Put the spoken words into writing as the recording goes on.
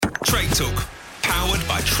Trade Talk, powered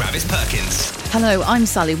by Travis Perkins. Hello, I'm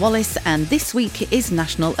Sally Wallace, and this week is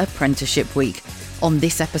National Apprenticeship Week. On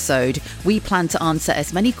this episode, we plan to answer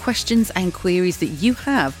as many questions and queries that you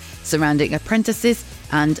have surrounding apprentices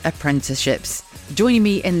and apprenticeships. Joining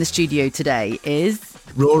me in the studio today is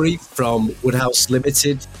Rory from Woodhouse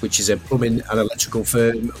Limited, which is a plumbing and electrical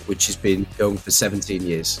firm which has been going for 17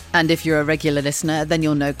 years. And if you're a regular listener, then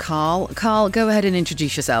you'll know Carl. Carl, go ahead and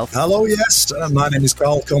introduce yourself. Hello, yes. My name is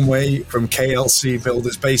Carl Conway from KLC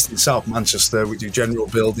Builders based in South Manchester. We do general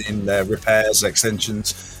building, repairs,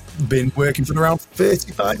 extensions. Been working for around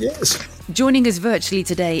 35 years. Joining us virtually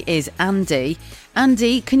today is Andy.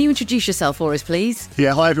 Andy, can you introduce yourself for us, please?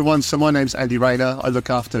 Yeah, hi everyone. So my name's Andy Rayner. I look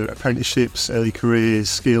after apprenticeships, early careers,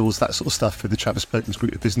 skills, that sort of stuff for the Travis Perkins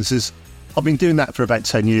group of businesses. I've been doing that for about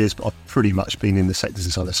 10 years, but I've pretty much been in the sector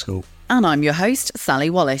since I left school. And I'm your host, Sally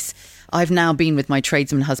Wallace. I've now been with my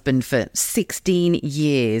tradesman husband for 16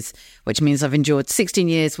 years, which means I've endured 16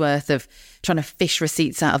 years worth of trying to fish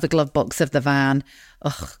receipts out of the glove box of the van,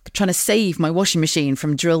 trying to save my washing machine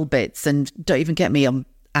from drill bits, and don't even get me on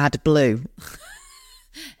AdBlue.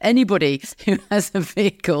 Anybody who has a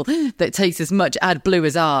vehicle that takes as much AdBlue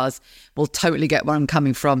as ours will totally get where I'm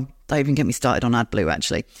coming from. Don't even get me started on AdBlue,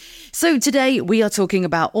 actually. So today we are talking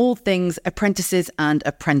about all things apprentices and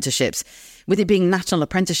apprenticeships. With it being National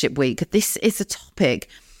Apprenticeship Week, this is a topic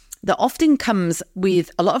that often comes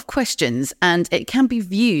with a lot of questions, and it can be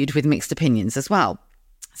viewed with mixed opinions as well.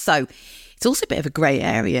 So it's also a bit of a grey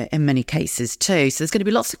area in many cases too. So there's going to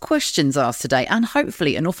be lots of questions asked today, and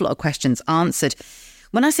hopefully an awful lot of questions answered.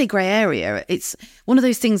 When I say grey area, it's one of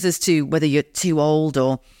those things as to whether you're too old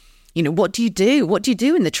or, you know, what do you do? What do you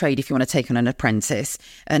do in the trade if you want to take on an apprentice?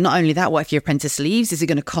 Not only that, what if your apprentice leaves? Is it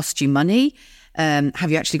going to cost you money?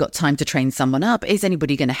 Have you actually got time to train someone up? Is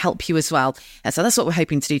anybody going to help you as well? So that's what we're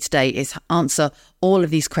hoping to do today, is answer all of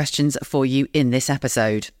these questions for you in this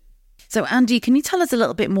episode. So Andy, can you tell us a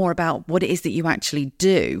little bit more about what it is that you actually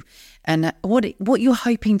do and what you're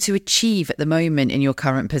hoping to achieve at the moment in your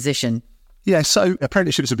current position? Yeah, so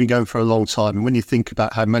apprenticeships have been going for a long time, and when you think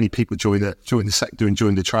about how many people join the sector and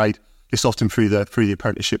join the trade, it's often through the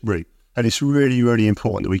apprenticeship route. And it's really, really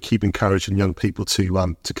important that we keep encouraging young people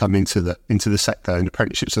to come into the sector, and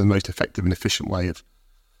apprenticeships are the most effective and efficient way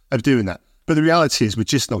of doing that. But the reality is we're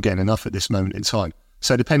just not getting enough at this moment in time.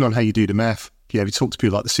 So depending on how you do the math, if you talk to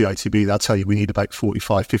people like the CITB, they'll tell you we need about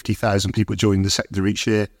 45, 50,000 people joining the sector each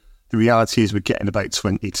year. The reality is we're getting about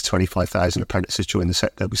 20 to 25,000 apprentices joining the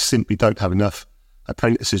sector. We simply don't have enough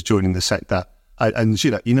apprentices joining the sector. And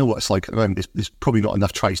you know what it's like at the moment. There's probably not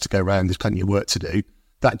enough trades to go around. There's plenty of work to do.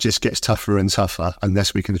 That just gets tougher and tougher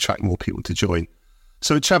unless we can attract more people to join.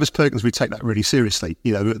 So at Travis Perkins, we take that really seriously.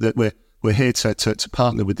 You know, we're here to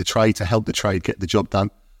partner with the trade, to help the trade get the job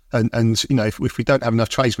done. And you know, if we don't have enough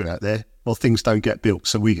tradesmen out there, well, things don't get built.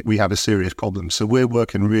 So we have a serious problem. So we're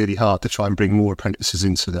working really hard to try and bring more apprentices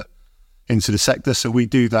into the sector. So we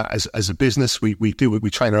do that as a business. We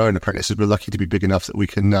train our own apprentices. We're lucky to be big enough that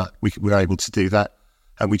we're able to do that.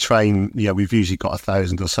 And we train, we've usually got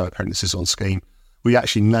 1,000 or so apprentices on scheme. We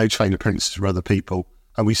actually now train apprentices for other people.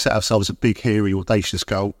 And we set ourselves a big, hairy, audacious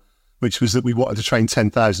goal, which was that we wanted to train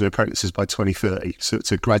 10,000 apprentices by 2030. So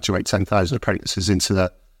to graduate 10,000 apprentices into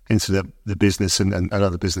the business and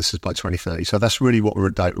other businesses by 2030. So that's really what we're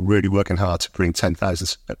about. We're really working hard to bring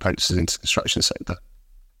 10,000 apprentices into the construction sector.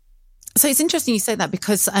 So it's interesting you say that,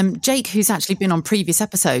 because Jake, who's actually been on previous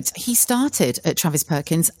episodes, he started at Travis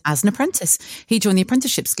Perkins as an apprentice. He joined the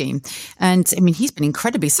apprenticeship scheme. And I mean, he's been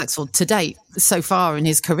incredibly successful to date so far in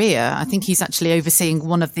his career. I think he's actually overseeing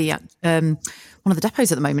one of the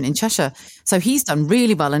depots at the moment in Cheshire. So he's done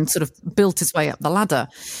really well and sort of built his way up the ladder.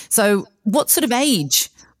 So what sort of age,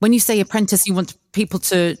 when you say apprentice, you want people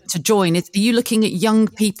to join, are you looking at young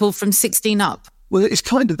people from 16 up? Well, it's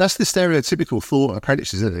that's the stereotypical thought of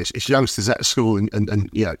apprentices, isn't it? It's youngsters out of school and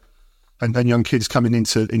young kids coming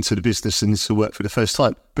into the business and to work for the first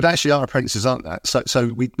time. But actually our apprentices aren't that. So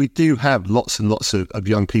we do have lots and lots of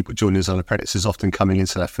young people joining us on apprentices, often coming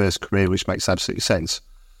into their first career, which makes absolute sense.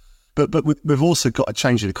 But we've also got a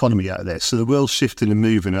change in economy out there. So the world's shifting and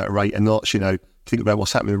moving at a rate of knots. Think about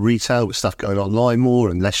what's happening in retail with stuff going online more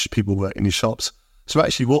and less people working in shops. So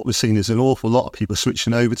actually what we're seeing is an awful lot of people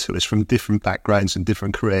switching over to us from different backgrounds and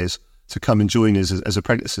different careers to come and join us as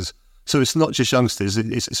apprentices. So it's not just youngsters,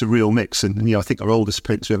 it's a real mix. And, I think our oldest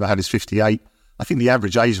apprentice we ever had is 58. I think the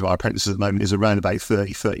average age of our apprentices at the moment is around about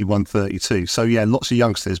 30, 31, 32. So yeah, lots of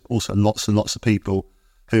youngsters, also lots and lots of people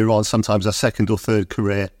who are on sometimes a second or third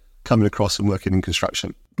career coming across and working in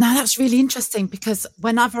construction. Now that's really interesting, because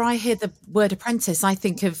whenever I hear the word apprentice, I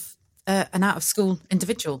think of an out-of-school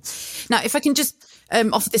individual. Now, if I can just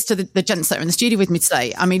offer this to the gents that are in the studio with me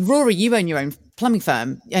today. I mean, Rory, you own your own plumbing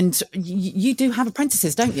firm and you do have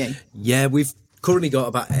apprentices, don't you? Yeah, we've currently got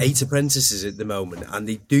about 8 apprentices at the moment, and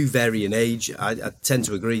they do vary in age. I tend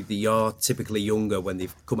to agree they are typically younger when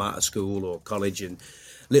they've come out of school or college and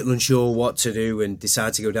little unsure what to do and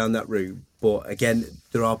decide to go down that route. But again,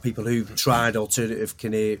 there are people who've tried alternative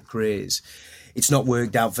careers. It's not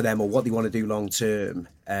worked out for them or what they want to do long term,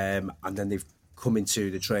 and then they've come into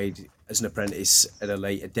the trade as an apprentice at a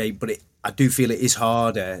later date. But I do feel it is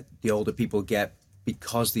harder the older people get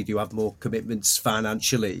because they do have more commitments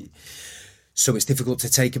financially. So it's difficult to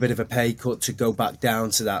take a bit of a pay cut to go back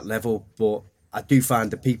down to that level. But I do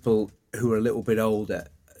find the people who are a little bit older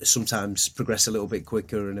sometimes progress a little bit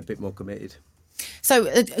quicker and a bit more committed.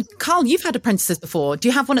 So, Carl, you've had apprentices before. Do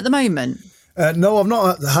you have one at the moment? No, I've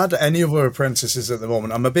not had any other apprentices at the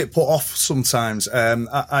moment. I'm a bit put off sometimes.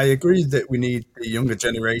 I agree that we need the younger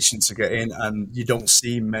generation to get in, and you don't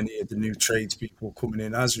see many of the new tradespeople coming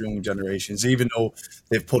in as young generations, even though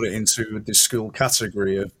they've put it into the school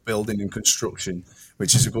category of building and construction,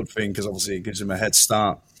 which is a good thing because obviously it gives them a head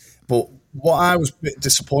start. But what I was a bit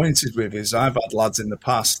disappointed with is I've had lads in the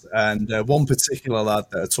past, and one particular lad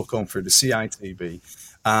that I took on through the CITB,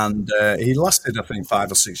 and he lasted, I think,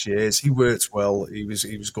 5 or 6 years. He worked well. He was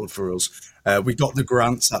good for us. We got the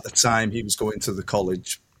grants at the time he was going to the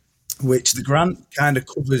college, which the grant kind of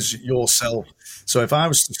covers yourself. So if I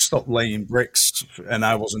was to stop laying bricks and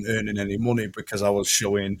I wasn't earning any money because I was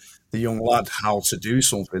showing the young lad how to do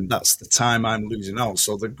something, that's the time I'm losing out.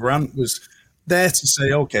 So the grant was there to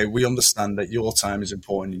say, okay, we understand that your time is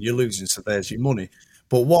important and you're losing, so there's your money.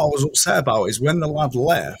 But what I was upset about is when the lad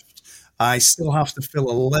left, I still have to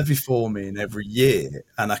fill a levy form in every year,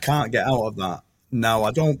 and I can't get out of that. Now,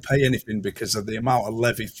 I don't pay anything because of the amount of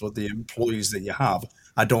levy for the employees that you have.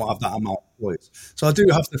 I don't have that amount of employees. So I do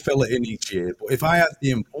have to fill it in each year. But if I had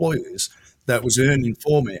the employees that was earning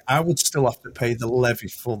for me, I would still have to pay the levy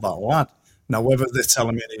for that lad. Now, whether they're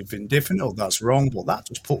telling me anything different or that's wrong, but that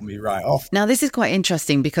just put me right off. Now, this is quite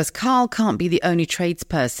interesting because Carl can't be the only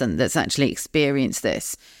tradesperson that's actually experienced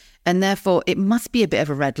this. And therefore, it must be a bit of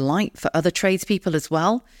a red light for other tradespeople as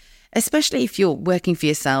well, especially if you're working for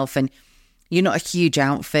yourself and you're not a huge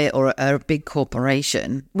outfit or a big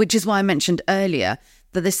corporation, which is why I mentioned earlier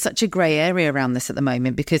that there's such a grey area around this at the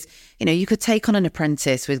moment because, you know, you could take on an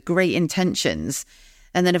apprentice with great intentions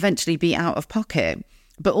and then eventually be out of pocket.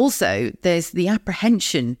 But also there's the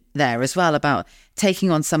apprehension there as well about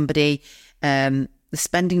taking on somebody,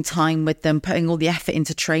 spending time with them, putting all the effort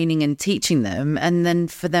into training and teaching them, and then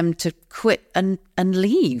for them to quit and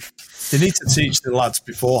leave. You need to teach the lads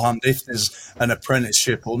beforehand if there's an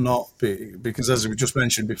apprenticeship or not, because as we just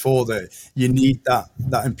mentioned before, that you need that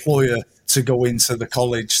employer to go into the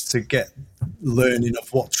college to get learning of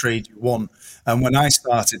what trade you want. And when I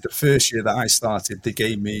started, the first year that I started, they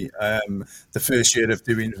gave me the first year of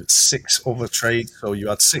doing 6 other trades. So you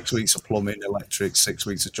had 6 weeks of plumbing, electric, 6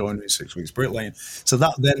 weeks of joinery, 6 weeks bricklaying. So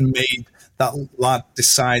that then made that lad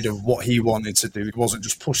decide of what he wanted to do. He wasn't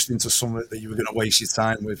just pushed into something that you were going to waste your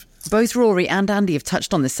time with. Both Rory and Andy have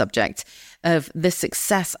touched on this subject of the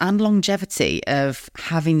success and longevity of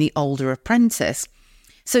having the older apprentice.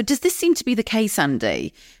 So does this seem to be the case,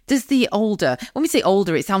 Andy? Does the older, when we say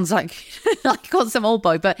older, it sounds like I got some old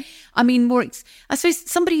boy, but I mean more, I suppose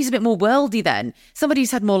somebody who's a bit more worldly then, somebody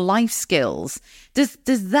who's had more life skills. Does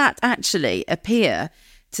that actually appear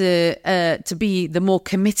to be the more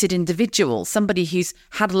committed individual, somebody who's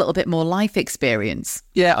had a little bit more life experience?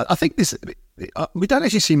 Yeah, I think we don't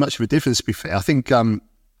actually see much of a difference, to be fair. I think,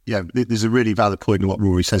 there's a really valid point in what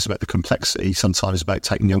Rory says about the complexity sometimes about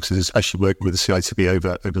taking youngsters, especially working with the CITB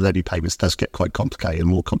over levy payments, does get quite complicated and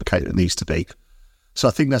more complicated than it needs to be. So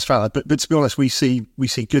I think that's valid. But to be honest, we see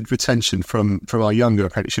good retention from our younger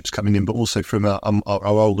apprenticeships coming in, but also from our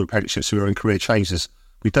older apprenticeships who are in career changes.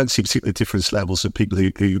 We don't see particular difference levels of people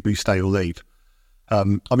who stay or leave. I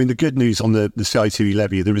mean, the good news on the CITB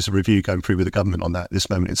levy, there is a review going through with the government on that at this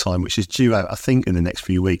moment in time, which is due out, I think, in the next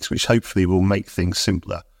few weeks, which hopefully will make things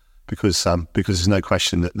simpler. Because there's no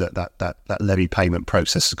question that levy payment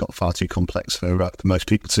process has got far too complex for most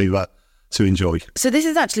people to enjoy. So this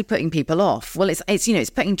is actually putting people off. Well, it's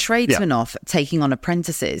putting tradesmen off taking on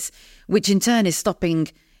apprentices, which in turn is stopping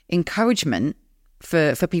encouragement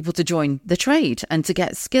for people to join the trade and to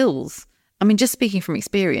get skills. I mean, just speaking from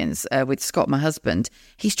experience with Scott, my husband,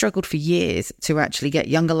 he struggled for years to actually get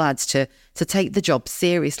younger lads to take the job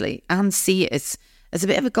seriously and see it as a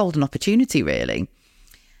bit of a golden opportunity, really.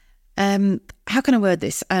 How can I word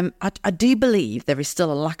this? I do believe there is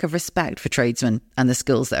still a lack of respect for tradesmen and the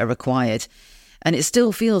skills that are required. And it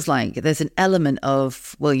still feels like there's an element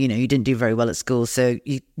of, well, you didn't do very well at school, so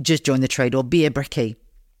you just join the trade or be a brickie.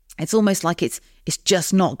 It's almost like it's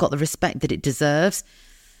just not got the respect that it deserves.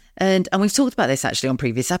 And we've talked about this actually on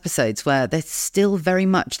previous episodes, where there's still very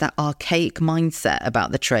much that archaic mindset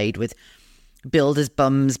about the trade, with builders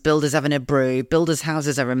bums, builders having a brew, builders'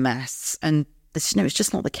 houses are a mess. And it's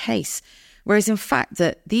just not the case. Whereas in fact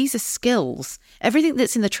that these are skills. Everything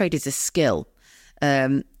that's in the trade is a skill.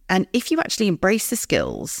 And if you actually embrace the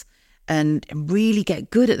skills and really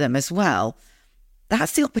get good at them as well,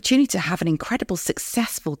 that's the opportunity to have an incredible,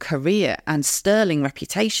 successful career and sterling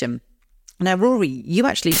reputation. Now, Rory, you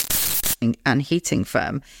actually and heating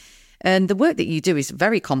firm, and the work that you do is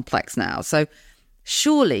very complex now. So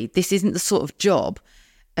surely this isn't the sort of job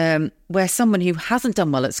where someone who hasn't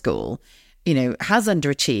done well at school, has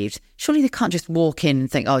underachieved, surely they can't just walk in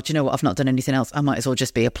and think, oh, do you know what, I've not done anything else, I might as well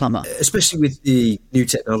just be a plumber. Especially with the new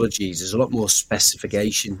technologies, there's a lot more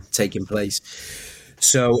specification taking place.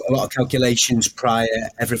 So a lot of calculations prior,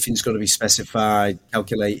 everything's got to be specified,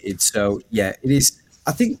 calculated. So yeah, it is.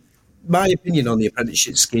 I think my opinion on the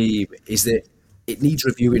apprenticeship scheme is that it needs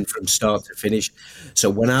reviewing from start to finish. So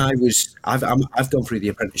when I've gone through the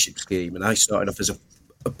apprenticeship scheme, and I started off as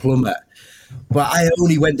a plumber. But I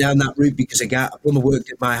only went down that route because a plumber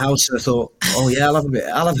worked at my house, and I thought, oh yeah, I'll have a bit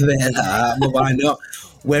of that. But why not?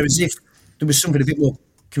 Whereas if there was something a bit more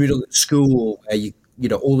communal at school,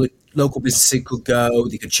 where all the local businesses could go,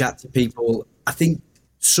 they could chat to people. I think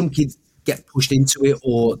some kids get pushed into it,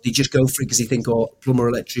 or they just go for it because they think, oh, a plumber,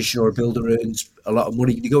 electrician, or a builder earns a lot of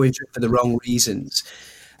money. They go into it for the wrong reasons,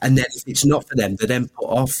 and then if it's not for them, they're then put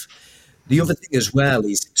off. The other thing as well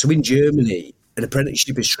is, so in Germany, an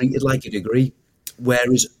apprenticeship is treated like a degree,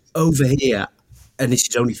 whereas over here, and this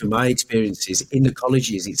is only from my experiences, in the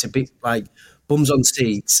colleges, it's a bit like bums on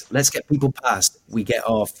seats, let's get people past, we get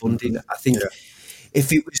our funding. I think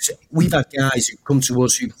if it was, we've had guys who come to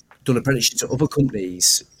us who've done apprenticeships at other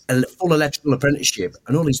companies, a full electrical apprenticeship,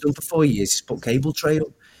 and all he's done for 4 years is put cable tray up.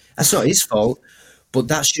 That's not his fault, but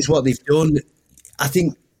that's just what they've done. I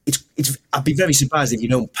think it's I'd be very surprised if you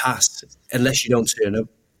don't pass unless you don't turn up.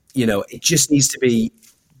 It just needs to be,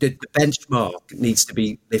 the benchmark needs to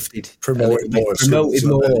be lifted. Promoted more.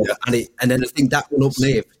 And then I think that will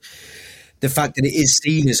uplift the fact that it is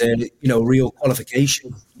seen as a, real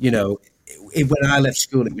qualification. When I left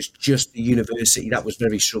school, it was just the university. That was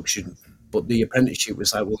very structured. But the apprenticeship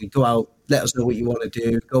was like, well, you go out, let us know what you want to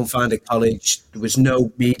do, go and find a college. There was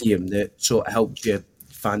no medium that sort of helped you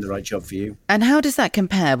find the right job for you. And how does that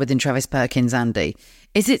compare within Travis Perkins, Andy?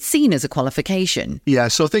 Is it seen as a qualification? Yeah,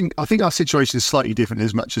 so I think our situation is slightly different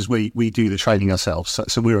as much as we do the training ourselves.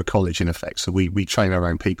 So we're a college in effect, so we train our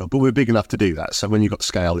own people, but we're big enough to do that. So when you've got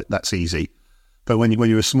scale, that's easy. But when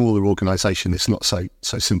you're a smaller organisation, it's not so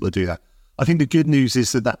simple to do that. I think the good news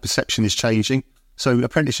is that perception is changing. So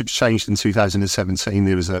apprenticeships changed in 2017.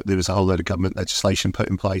 There was a whole load of government legislation put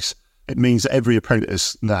in place. It means that every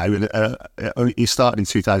apprentice now, it started in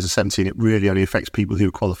 2017, it really only affects people who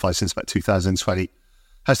are qualified since about 2020,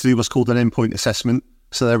 has to do what's called an endpoint assessment.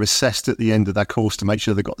 So they're assessed at the end of their course to make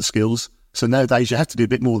sure they've got the skills. So nowadays you have to do a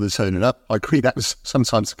bit more than turning up. I agree that was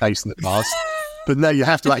sometimes the case in the past. But now you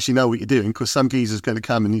have to actually know what you're doing, because some geezer's going to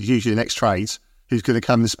come, and he's usually an ex-trades, who's going to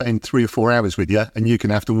come and spend 3 or 4 hours with you, and you're going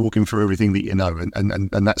to have to walk him through everything that you know,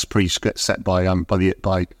 and that's set by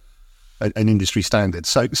an industry standard.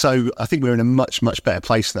 So I think we're in a much, much better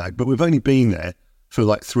place now. But we've only been there for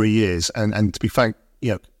like 3 years, and to be frank,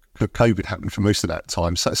 COVID happened for most of that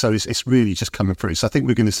time. So it's really just coming through. So I think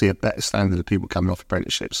we're going to see a better standard of people coming off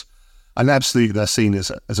apprenticeships, and absolutely they're seen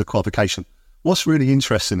as a qualification. What's really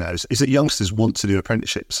interesting now is that youngsters want to do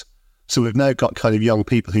apprenticeships. So we've now got kind of young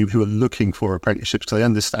people who are looking for apprenticeships, because they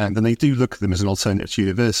understand, and they do look at them as an alternative to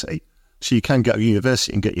university. So you can go to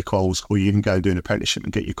university and get your quals, or you can go and do an apprenticeship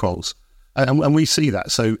and get your quals. And we see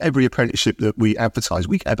that. So every apprenticeship that we advertise,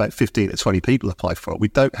 we get about 15 to 20 people apply for it. We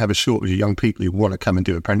don't have a shortage of young people who want to come and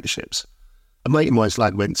do apprenticeships. A mate of mine's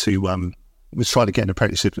lad was trying to get an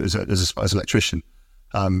apprenticeship as an electrician.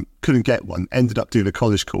 Couldn't get one, ended up doing a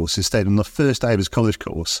college course instead. On the first day of his college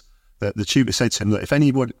course, the tutor said to him, look, if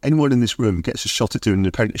anyone in this room gets a shot at doing an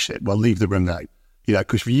apprenticeship, well, leave the room now.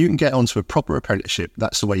 Because if you can get onto a proper apprenticeship,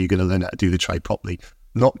 that's the way you're going to learn how to do the trade properly.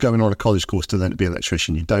 Not going on a college course to learn to be an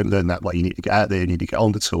electrician. You don't learn that way. You need to get out there, you need to get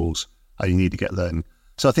on the tools, and you need to get learning.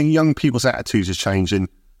 So I think young people's attitudes are changing,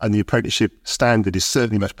 and the apprenticeship standard is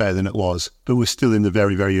certainly much better than it was, but we're still in the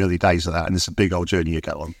very, very early days of that, and it's a big old journey you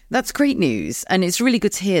go on. That's great news, and it's really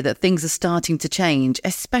good to hear that things are starting to change,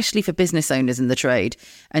 especially for business owners in the trade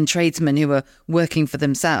and tradesmen who are working for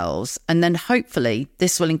themselves. And then hopefully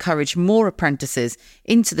this will encourage more apprentices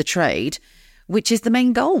into the trade, which is the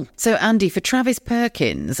main goal. So, Andy, for Travis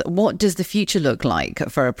Perkins, what does the future look like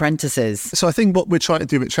for apprentices? So I think what we're trying to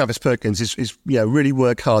do at Travis Perkins is really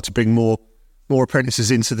work hard to bring more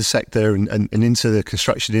apprentices into the sector and into the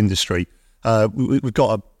construction industry. We've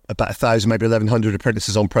got about 1,000, maybe 1,100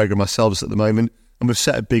 apprentices on programme ourselves at the moment, and we've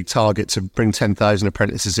set a big target to bring 10,000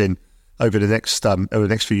 apprentices in over the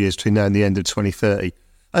next few years between now and the end of 2030.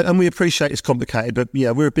 And we appreciate it's complicated, but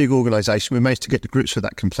we're a big organisation. We've managed to get to grips with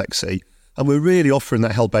that complexity, and we're really offering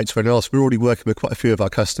that help out to anyone else. We're already working with quite a few of our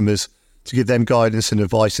customers to give them guidance and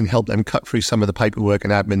advice and help them cut through some of the paperwork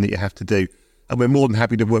and admin that you have to do. And we're more than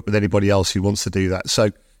happy to work with anybody else who wants to do that.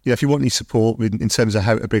 So, if you want any support in terms of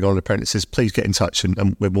how to bring on apprentices, please get in touch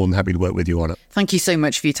and we're more than happy to work with you on it. Thank you so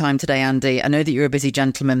much for your time today, Andy. I know that you're a busy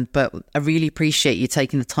gentleman, but I really appreciate you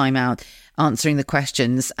taking the time out, answering the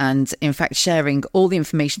questions and, in fact, sharing all the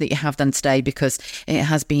information that you have done today, because it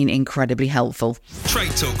has been incredibly helpful.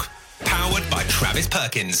 Trade Talk, powered by Travis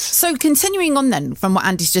Perkins. So continuing on then from what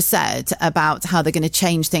Andy's just said about how they're going to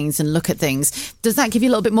change things and look at things, does that give you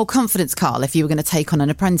a little bit more confidence, Carl, if you were going to take on an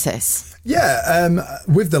apprentice? Yeah,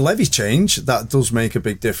 with the levy change, that does make a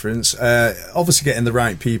big difference. Obviously, getting the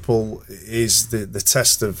right people is the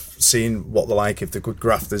test of seeing what they're like, if they're good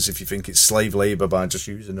grafters, if you think it's slave labour by just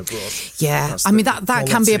using a brush. Yeah, I mean, that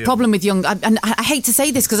can be a problem with young... And I hate to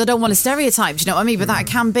say this because I don't want to stereotype, you know what I mean? But that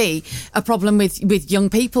can be a problem with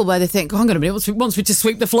young people where they think, hang on a minute, wants me to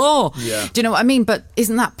sweep the floor. Yeah. Do you know what I mean? But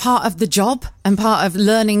isn't that part of the job and part of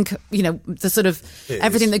learning, the sort of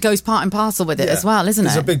everything that goes part and parcel with it as well, isn't it?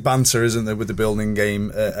 There's a big banter, isn't there, with the building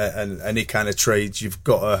game and any kind of trades. You've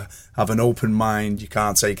got to have an open mind. You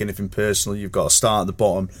can't take anything personal. You've got to start at the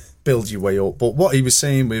bottom, build your way up. But what he was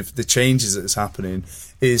saying with the changes that's happening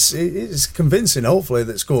is convincing, hopefully,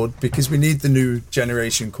 that's good, because we need the new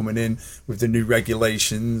generation coming in with the new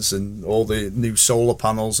regulations and all the new solar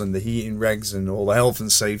panels and the heating regs and all the health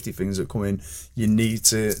and safety things that come in. You need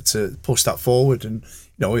to push that forward. And,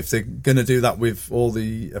 if they're going to do that with all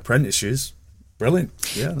the apprentices, brilliant.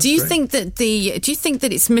 Yeah. Do you think that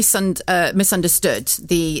it's misunderstood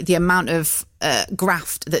the amount of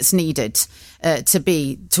graft that's needed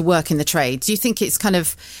to work in the trade? Do you think it's kind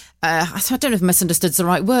of I don't know if misunderstood is the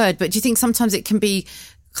right word, but do you think sometimes it can be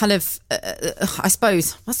kind of, I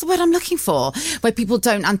suppose, what's the word I'm looking for? Where people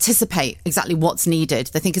don't anticipate exactly what's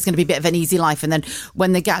needed. They think it's going to be a bit of an easy life. And then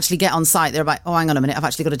when they actually get on site, they're like, oh, hang on a minute, I've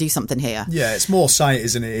actually got to do something here. Yeah, it's more site,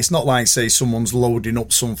 isn't it? It's not like, say, someone's loading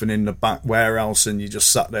up something in the back warehouse and you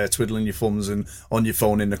just sat there twiddling your thumbs and on your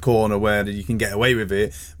phone in the corner where you can get away with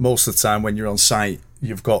it. Most of the time when you're on site,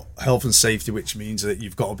 you've got health and safety, which means that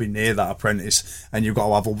you've got to be near that apprentice and you've got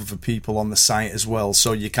to have other people on the site as well.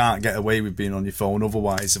 So you can't get away with being on your phone.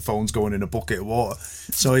 Otherwise, the phone's going in a bucket of water.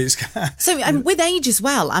 So it's... and with age as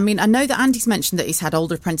well. I mean, I know that Andy's mentioned that he's had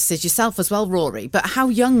older apprentices, yourself as well, Rory. But how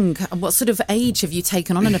young, what sort of age have you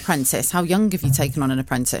taken on an apprentice? How young have you taken on an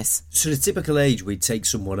apprentice? So the typical age we'd take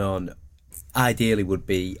someone on ideally would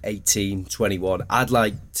be 18, 21. I'd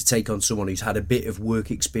like to take on someone who's had a bit of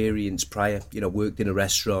work experience prior, worked in a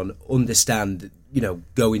restaurant, understand,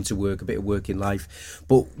 going to work, a bit of working life.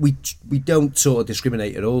 But we don't sort of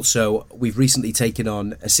discriminate at all. So we've recently taken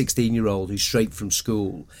on a 16-year-old who's straight from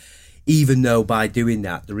school, even though by doing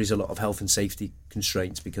that there is a lot of health and safety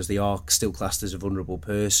constraints because they are still classed as a vulnerable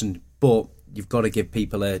person. But you've got to give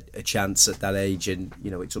people a chance at that age, and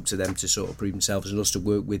it's up to them to sort of prove themselves and us to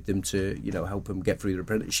work with them to help them get through their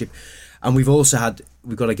apprenticeship. And we've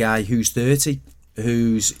got a guy who's 30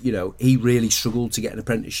 who's he really struggled to get an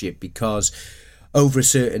apprenticeship because over a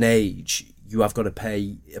certain age you have got to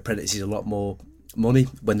pay apprentices a lot more money.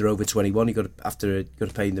 When they're over 21, you've got to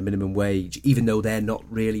pay them the minimum wage, even though they're not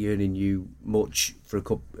really earning you much for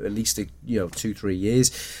at least 2-3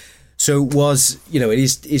 years. So it was,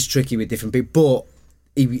 it is tricky with different people, but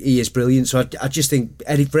he is brilliant. So I just think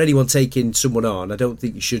for anyone taking someone on, I don't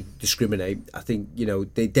think you should discriminate. I think,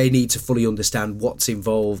 they need to fully understand what's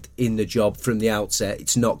involved in the job from the outset.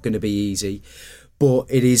 It's not going to be easy, but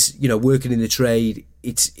it is, working in the trade,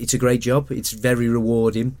 it's a great job. It's very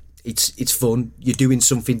rewarding. It's fun. You're doing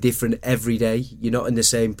something different every day. You're not in the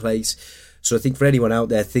same place. So I think for anyone out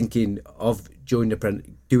there thinking of doing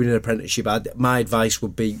an apprenticeship, my advice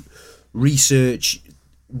would be research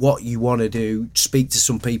what you want to do, speak to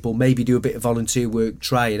some people, maybe do a bit of volunteer work,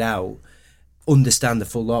 try it out, understand the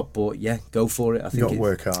full lot, but go for it. I think you've got to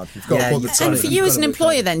work hard. You've got to put the time. And for you as an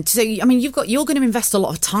employer then, so I mean you're going to invest a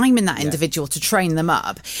lot of time in that individual to train them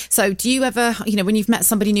up. So do you ever, when you've met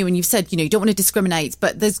somebody new and you've said, you don't want to discriminate,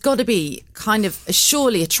 but there's got to be kind of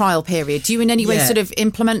surely a trial period. Do you in any way sort of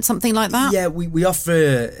implement something like that? Yeah, we offer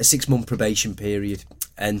a 6-month probation period,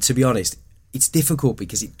 and to be honest, it's difficult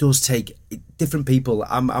because it does take different people.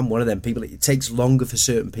 I'm one of them people. It takes longer for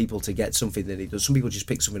certain people to get something than it does. Some people just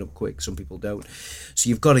pick something up quick. Some people don't. So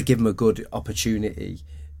you've got to give them a good opportunity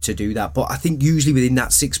to do that. But I think usually within that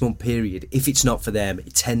 6-month period, if it's not for them,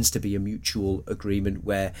 it tends to be a mutual agreement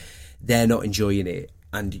where they're not enjoying it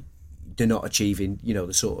and they're not achieving,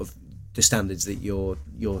 the sort of the standards that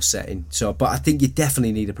you're setting. So, but I think you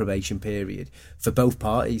definitely need a probation period for both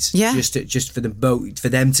parties. Yeah. Just for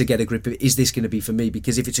them to get a grip of, is this going to be for me?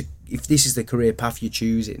 Because if this is the career path you're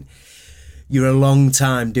choosing, you're a long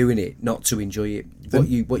time doing it not to enjoy it. What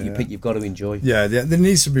you pick, you've got to enjoy. Yeah, there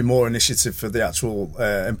needs to be more initiative for the actual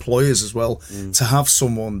employers as well, to have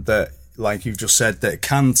someone that, like you've just said, that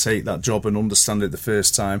can take that job and understand it the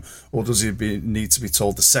first time, or does he need to be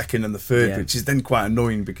told the second and the third, which is then quite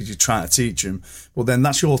annoying because you're trying to teach him. Well, then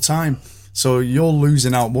that's your time. So you're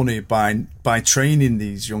losing out money by training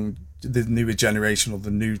the newer generation or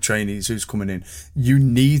the new trainees who's coming in. You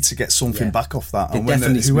need to get something back off that. And when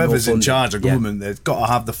whoever's in charge of government, they've got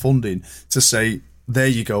to have the funding to say, there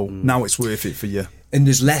you go, now it's worth it for you. And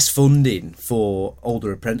there's less funding for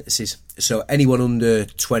older apprentices. So anyone under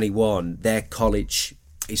 21, their college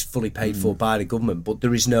is fully paid for by the government. But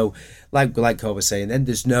there is no, like Carl was saying, then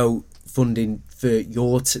there's no funding for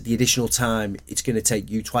the additional time it's going to take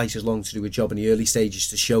you twice as long to do a job in the early stages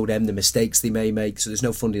to show them the mistakes they may make. So there's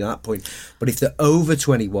no funding at that point. But if they're over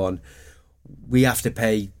 21, we have to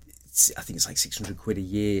pay, I think it's like £600 a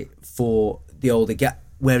year for the older gap.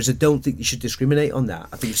 Whereas I don't think you should discriminate on that.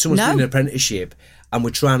 I think if someone's doing an apprenticeship and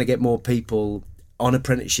we're trying to get more people on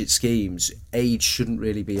apprenticeship schemes, age shouldn't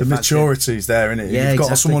really be a factor. The maturity's there, isn't it? Yeah, You've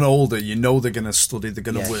got someone older, they're going to study, they're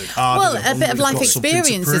going to work hard. Well, a bit of life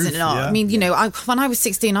experience, isn't it? Yeah. I mean, when I was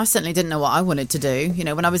 16, I certainly didn't know what I wanted to do.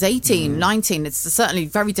 When I was 18, 19, it's certainly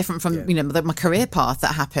very different from, my career path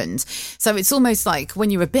that happened. So it's almost like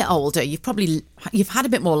when you're a bit older, you've had a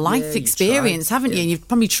bit more life experience, haven't you? And you've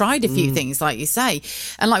probably tried a few things, like you say.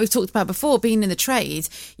 And like we've talked about before, being in the trade,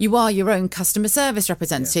 you are your own customer service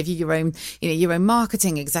representative, you're your own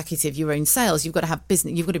marketing executive, your own sales. You've got to have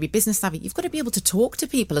business. You've got to be business savvy. You've got to be able to talk to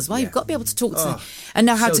people as well. You've got to be able to talk to them and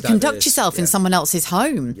know how to conduct yourself in someone else's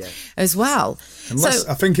home as well.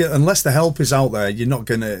 I think unless the help is out there, you're not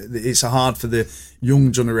going to. It's hard for the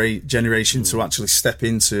young generation to actually step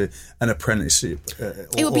into an apprenticeship.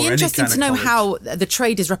 It would be interesting to know how the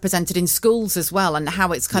trade is represented in schools as well, and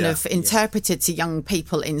how it's kind of interpreted to young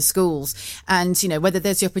people in schools, and whether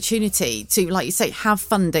there's the opportunity to, like you say, have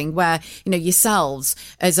funding where yourselves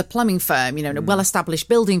as a plumbing firm, a well-established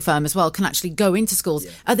building firm as well, can actually go into schools.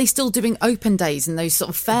 Are they still doing open days and those sort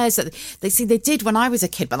of fairs that they did when I was a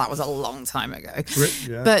kid, but that was a long time ago.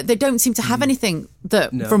 But they don't seem to have anything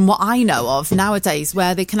that, from what I know of nowadays,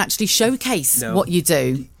 where they can actually showcase what you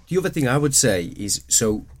do. The other thing I would say is,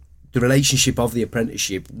 so the relationship of the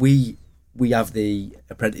apprenticeship, we have the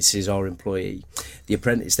apprentice as our employee. The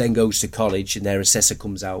apprentice then goes to college and their assessor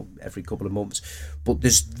comes out every couple of months. But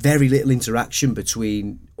there's very little interaction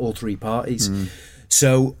between all three parties.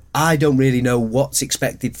 So I don't really know what's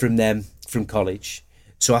expected from them from college.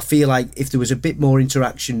 So I feel like if there was a bit more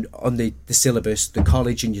interaction on the syllabus, the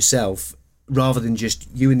college and yourself, rather than just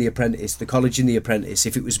you and the apprentice, the college and the apprentice,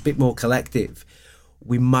 if it was a bit more collective,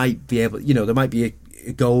 we might be able, there might be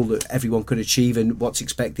a goal that everyone could achieve and what's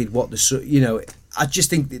expected, I just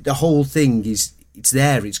think that the whole thing it's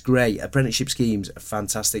there, it's great. Apprenticeship schemes are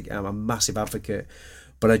fantastic. I'm a massive advocate.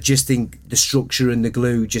 But I just think the structure and the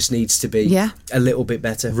glue just needs to be a little bit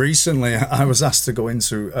better. Recently, I was asked to go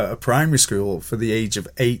into a primary school for the age of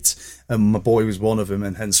 8, and my boy was one of them,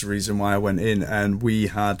 and hence the reason why I went in. And we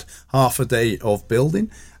had half a day of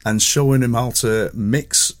building and showing him how to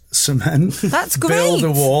mix cement. That's great. Build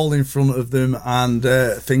a wall in front of them, and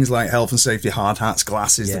things like health and safety, hard hats,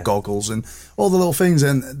 glasses, the goggles, and all the little things.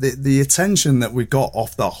 And the attention that we got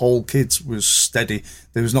off the whole kids was steady.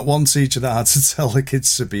 There was not one teacher that had to tell the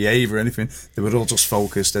kids to behave or anything. They were all just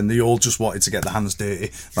focused, and they all just wanted to get their hands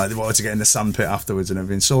dirty. Like, they wanted to get in the sandpit afterwards and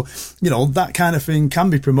everything. So, that kind of thing can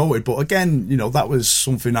be promoted. But again, that was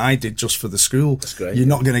something I did just for the school. That's great. You're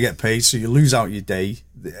not going to get paid, so you lose out your day.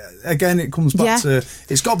 Again, it comes back to,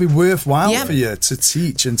 it's got to be worthwhile for you to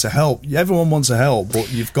teach and to help. Everyone wants to help,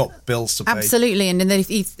 but you've got bills to pay. Absolutely. And then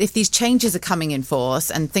if these changes are coming in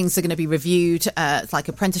force and things are going to be reviewed, like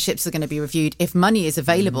apprenticeships are going to be reviewed, if money is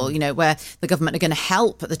available, where the government are going to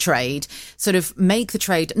help the trade, sort of make the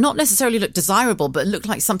trade not necessarily look desirable, but look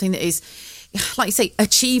like something that is, like you say,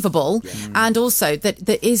 achievable, and also that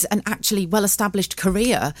there is an actually well-established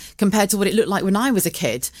career compared to what it looked like when I was a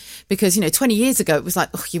kid. Because, 20 years ago, it was like,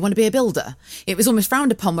 oh, you want to be a builder? It was almost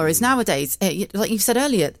frowned upon, whereas nowadays, like you said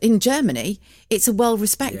earlier, in Germany, it's a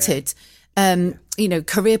well-respected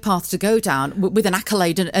career path to go down with an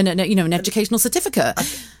accolade and an educational certificate.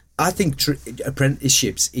 I think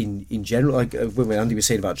apprenticeships in general, like when Andy was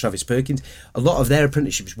saying about Travis Perkins, a lot of their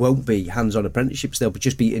apprenticeships won't be hands-on apprenticeships. They'll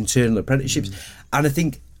just be internal apprenticeships. And I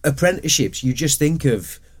think apprenticeships, you just think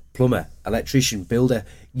of plumber, electrician, builder.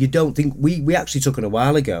 You don't think... We actually took on a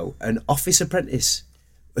while ago an office apprentice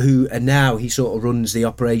and now he sort of runs the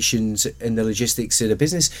operations and the logistics of the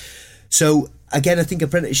business. So again, I think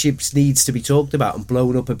apprenticeships needs to be talked about and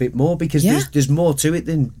blown up a bit more, because there's more to it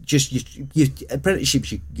than just your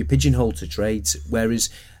apprenticeships. You pigeonhole to trades, whereas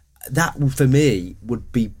that for me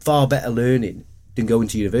would be far better learning than going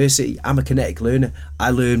to university. I'm a kinetic learner.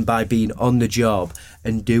 I learn by being on the job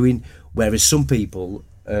and doing, whereas some people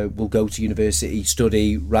will go to university,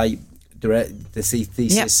 study, write the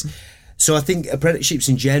thesis. Yep. So I think apprenticeships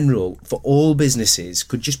in general for all businesses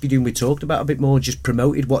could just be doing we talked about a bit more, just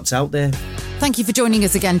promoted what's out there. Thank you for joining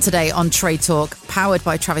us again today on Trade Talk, powered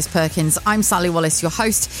by Travis Perkins. I'm Sally Wallace, your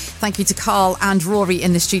host. Thank you to Carl and Rory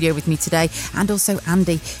in the studio with me today, and also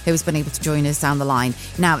Andy, who has been able to join us down the line.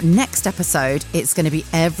 Now, next episode, it's going to be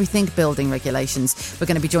everything building regulations. We're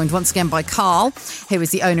going to be joined once again by Carl, who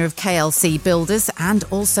is the owner of KLC Builders, and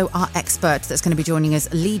also our expert that's going to be joining us,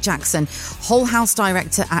 Lee Jackson, Whole House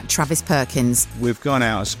Director at Travis Perkins. We've gone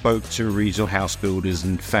out and spoke to regional house builders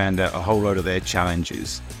and found out a whole load of their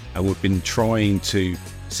challenges. And we've been trying to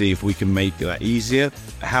see if we can make that easier.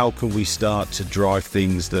 How can we start to drive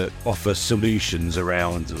things that offer solutions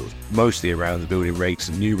mostly around the building regs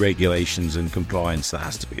and new regulations and compliance that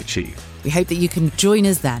has to be achieved? We hope that you can join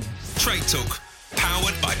us then. Trade Talk,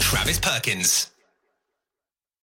 powered by Travis Perkins.